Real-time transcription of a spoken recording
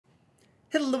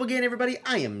Hello again, everybody.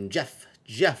 I am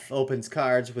Jeff Opens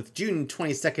Cards with June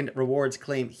 22nd rewards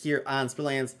claim here on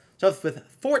Splinterlands. Starts with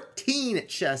 14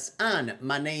 chests on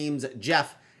My Name's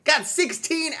Jeff. Got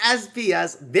 16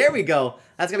 SPS. There we go.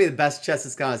 That's going to be the best chest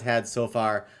this account has had so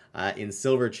far in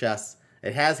silver chests.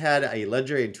 It has had a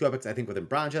legendary and 2 epics, I think, within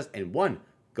bronze chest and 1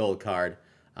 gold card.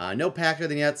 No pack or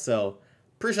anything yet, so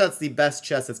pretty sure that's the best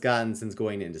chest it's gotten since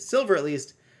going into silver at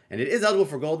least. And it is eligible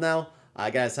for gold now.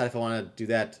 I gotta decide if I want to do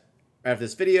that after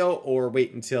this video or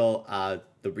wait until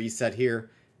the reset here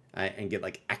and get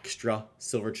like extra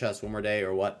silver chests one more day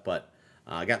or what. But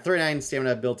I got 39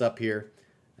 stamina built up here.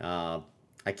 I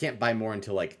can't buy more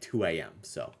until like 2 a.m.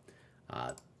 So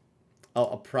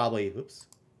I'll probably, oops,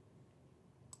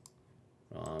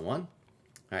 wrong one.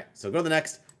 All right, so go to the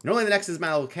next. Normally the next is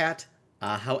Milo cat.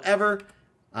 However,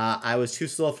 I was too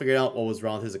slow figuring out what was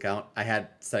wrong with his account. I had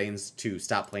settings to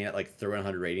stop playing at like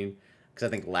 300 rating. Because I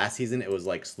think last season it was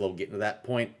like slow getting to that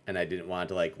point, and I didn't want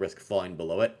to like risk falling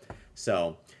below it.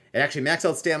 So it actually maxed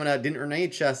out stamina, didn't earn any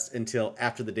chests until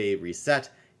after the day reset.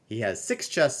 He has 6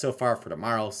 chests so far for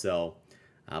tomorrow, so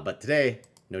but today,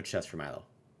 no chests for Milo.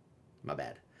 My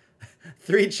bad.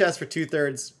 3 chests for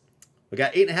 2/3. We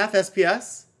got 8.5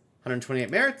 SPS, 128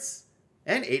 merits,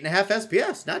 and 8.5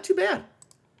 SPS. Not too bad.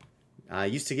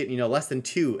 Used to get, less than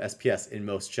 2 SPS in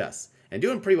most chests. And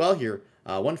doing pretty well here.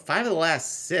 Won 5 of the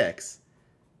last 6.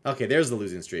 Okay, there's the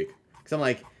losing streak. Because I'm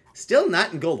like, still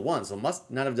not in gold 1, so must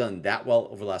not have done that well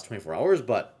over the last 24 hours,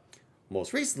 but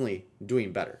most recently,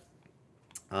 doing better.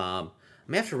 I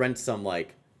may have to rent some,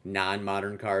 like,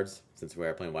 non-modern cards, since we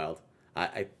are playing Wild.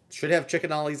 I should have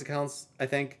chicken on all these accounts, I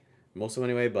think. Most of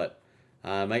them anyway, but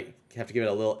I might have to give it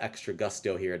a little extra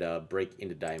gusto here to break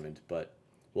into Diamond, but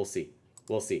we'll see.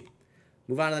 We'll see.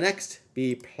 Move on to the next.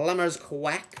 Be Plumber's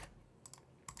Quack.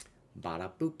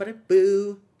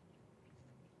 Bada-boop-bada-boo.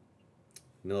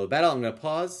 Middle of battle, I'm going to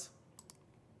pause.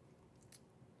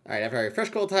 Alright, after I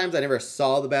refreshed a couple times, I never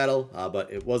saw the battle,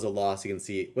 but it was a loss, you can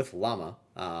see, with Llama.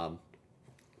 The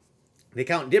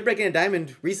account did break into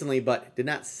Diamond recently, but did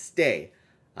not stay.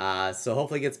 So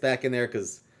hopefully it gets back in there,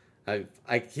 because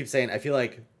I keep saying, I feel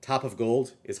like top of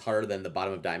gold is harder than the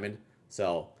bottom of Diamond.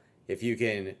 So if you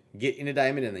can get into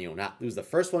Diamond and then not lose the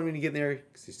first one when you get in there,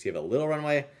 because you have a little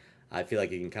runway, I feel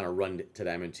like you can kind of run to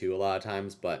Diamond 2 a lot of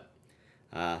times, but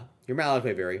your mileage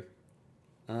may vary.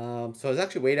 So I was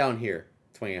actually way down here,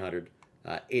 2800,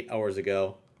 8 hours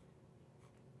ago.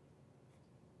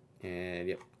 And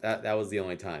yep, that was the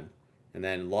only time. And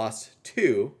then lost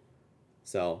 2.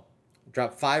 So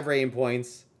dropped 5 rating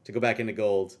points to go back into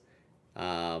gold.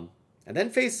 And then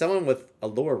faced someone with a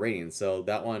lower rating. So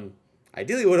that one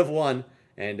ideally would have won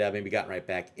and maybe gotten right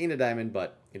back into Diamond,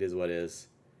 but it is what it is.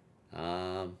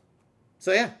 So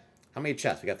yeah, how many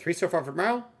chests? We got 3 so far for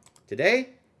tomorrow. Today,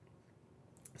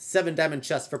 7 diamond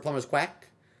chests for Plumber's Quack,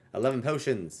 11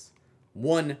 potions,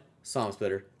 1 Psalm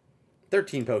Splitter,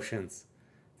 13 potions,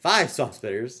 5 Psalm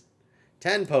Splitters,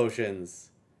 10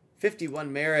 potions,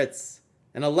 51 merits,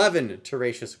 and 11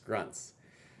 Tenacious Grunts.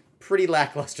 Pretty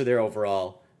lackluster there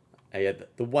overall. The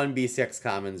 1 B6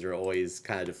 commons are always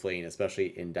kind of deflating,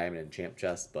 especially in diamond and champ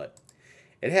chests, but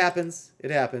it happens.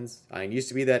 It happens. It used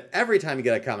to be that every time you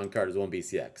get a common card is 1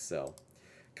 BCX, so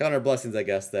count our blessings, I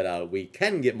guess, that we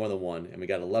can get more than 1, and we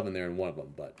got 11 there in one of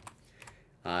them. But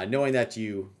knowing that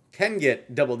you can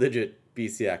get double-digit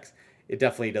BCX, it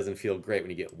definitely doesn't feel great when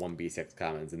you get 1 BCX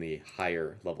commons in the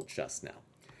higher level chests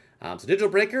now. So Digital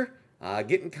Breaker,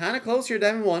 getting kind of close here,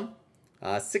 Diamond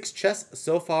 1. 6 chests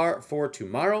so far for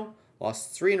tomorrow.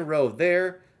 Lost 3 in a row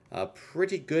there.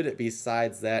 Pretty good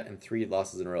besides that, and 3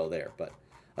 losses in a row there. But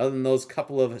other than those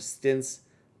couple of stints,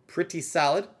 pretty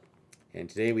solid. And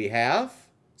today we have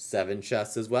 7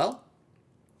 chests as well.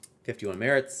 51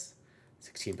 merits,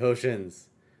 16 potions,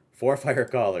 4 fire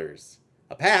callers,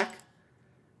 a pack,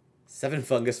 7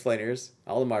 fungus flaners,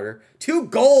 all the martyr, 2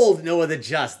 gold, Noah the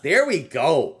Just. There we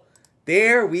go.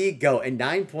 There we go. And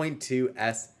 9.2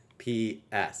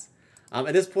 SPS.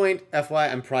 At this point, FY,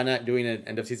 I'm probably not doing an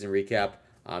end of season recap.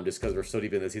 Just because we're so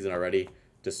deep in the season already.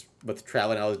 Just with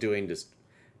traveling I was doing, it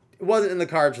wasn't in the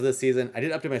cards for this season. I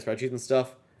did update my spreadsheets and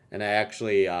stuff, and I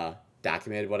actually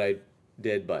documented what I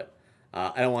did, but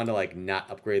I don't want to like not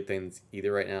upgrade things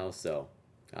either right now, so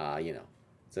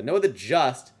So Noah the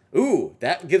Just, ooh,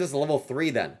 that gives us a level 3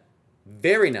 then.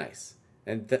 Very nice.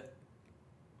 And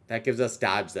that gives us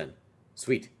dodge then.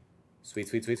 Sweet. Sweet,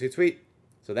 sweet, sweet, sweet, sweet.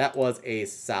 So that was a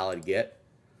solid get.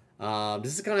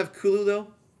 Does this kind of have Kulu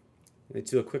though? Let me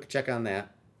do a quick check on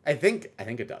that. I think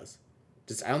it does.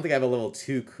 I don't think I have a level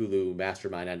 2 Kulu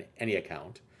Mastermind on any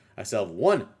account. I still have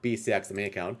 1 BCX, the main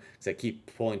account, because I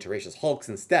keep pulling Tenacious Hulks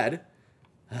instead.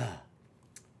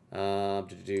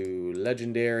 To do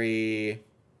legendary.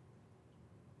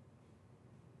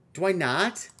 Do I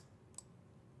not?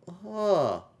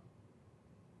 Oh.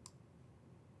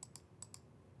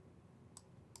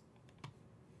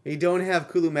 You don't have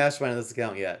Kulu Mastermind on this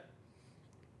account yet.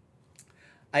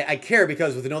 I care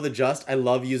because with Know the Just, I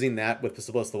love using that with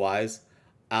Basilisk the Wise.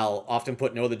 I'll often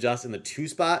put Know the Just in the 2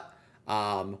 spot,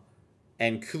 and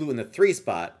Kulu in the 3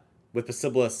 spot with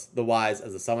Basilisk the Wise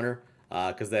as a summoner.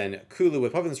 Because then Kulu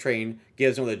with Weapons Train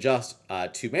gives Know the Just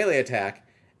 2 melee attack,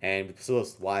 and with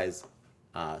Basilisk the Wise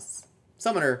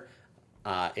summoner,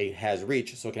 it has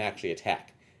reach, so it can actually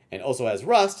attack. And also has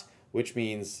Rust, which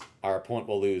means our opponent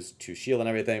will lose 2 shield and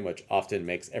everything, which often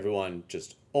makes everyone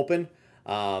just open.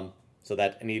 So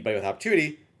that anybody with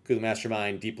opportunity, Kulu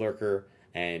Mastermind, Deep Lurker,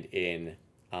 and in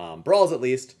Brawls at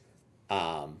least,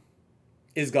 Isgald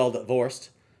Vorst.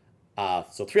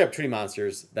 So 3 opportunity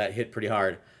monsters that hit pretty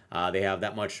hard. They have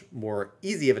that much more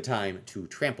easy of a time to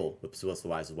trample with Basilisk the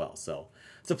Wise as well. So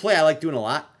it's a play I like doing a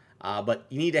lot, but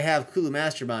you need to have Kulu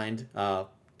Mastermind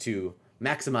to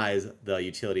maximize the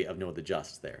utility of Know the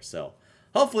Just there. So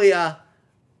hopefully,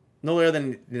 no later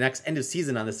than the next end of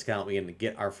season on this account, we can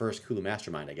get our first Kulu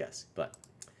Mastermind, I guess. But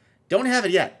don't have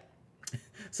it yet.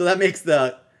 So that makes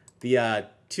the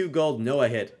 2 gold Noah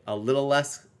hit a little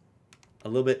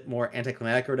bit more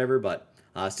anticlimactic or whatever, but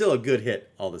still a good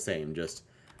hit all the same. Just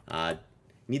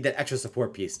need that extra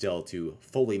support piece still to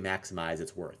fully maximize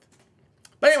its worth.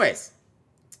 But anyways,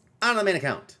 on the main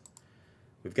account.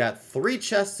 We've got 3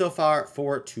 chests so far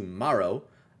for tomorrow.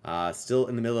 Still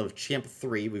in the middle of Champ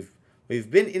 3.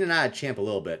 We've been in and out of Champ a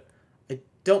little bit. I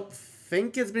don't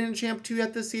think it's been in Champ 2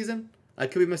 yet this season. I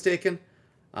could be mistaken.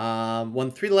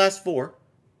 Won 3 of the last 4.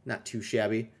 Not too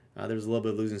shabby. There's a little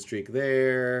bit of losing streak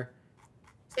there.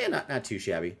 Yeah, not too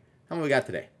shabby. How many we got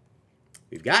today?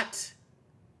 We've got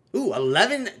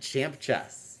 11 Champ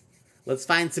chests. Let's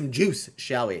find some juice,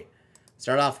 shall we?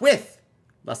 Start off with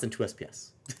less than 2 SPS.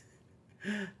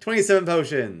 27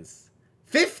 potions.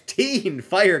 15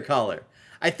 Fire Collar.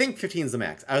 I think 15 is the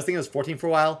max. I was thinking it was 14 for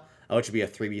a while, which would be a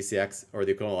 3 BCX, or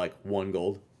the equivalent of like 1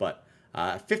 gold. But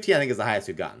 15, I think, is the highest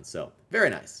we've gotten. So, very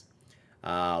nice.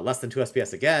 Less than 2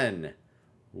 SPS again.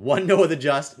 1 Know the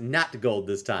Just. Not gold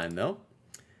this time, though.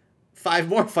 5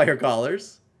 more Fire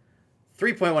Collars.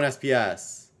 3.1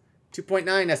 SPS. 2.9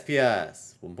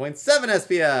 SPS. 1.7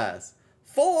 SPS.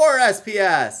 4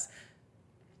 SPS.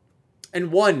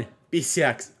 And 1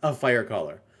 BCX of Fire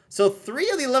Collar. So 3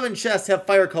 of the 11 chests have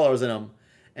Fire Collars in them.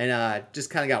 And just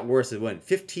kind of got worse as it went.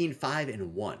 15, 5,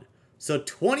 and 1. So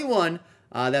 21,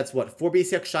 that's what, 4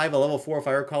 BCX shy of a level 4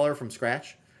 Fire Collar from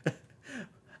scratch?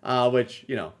 Which,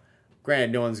 you know,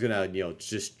 granted, no one's going to, you know,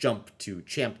 just jump to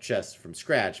Champ chest from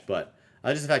scratch. But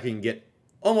just the fact you can get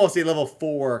almost a level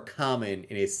 4 common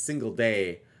in a single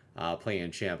day playing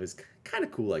in Champ is kind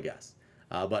of cool, I guess.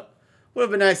 But would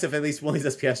have been nice if at least one of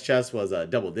these SPS chests was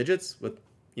double digits with,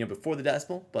 you know, before the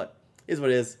decimal. But is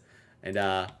what it is.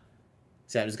 And,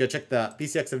 so I'm just going to check the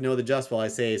BCX of Know the Just while I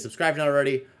say subscribe if not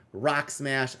already. Rock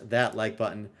smash that like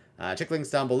button. Check links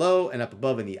down below and up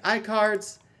above in the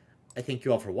iCards. I thank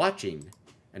you all for watching.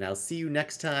 And I'll see you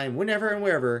next time, whenever and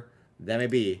wherever that may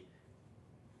be.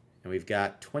 And we've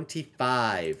got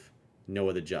 25 Know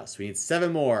the Just. We need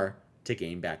 7 more to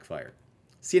gain backfire.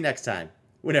 See you next time,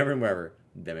 whenever and wherever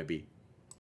that may be.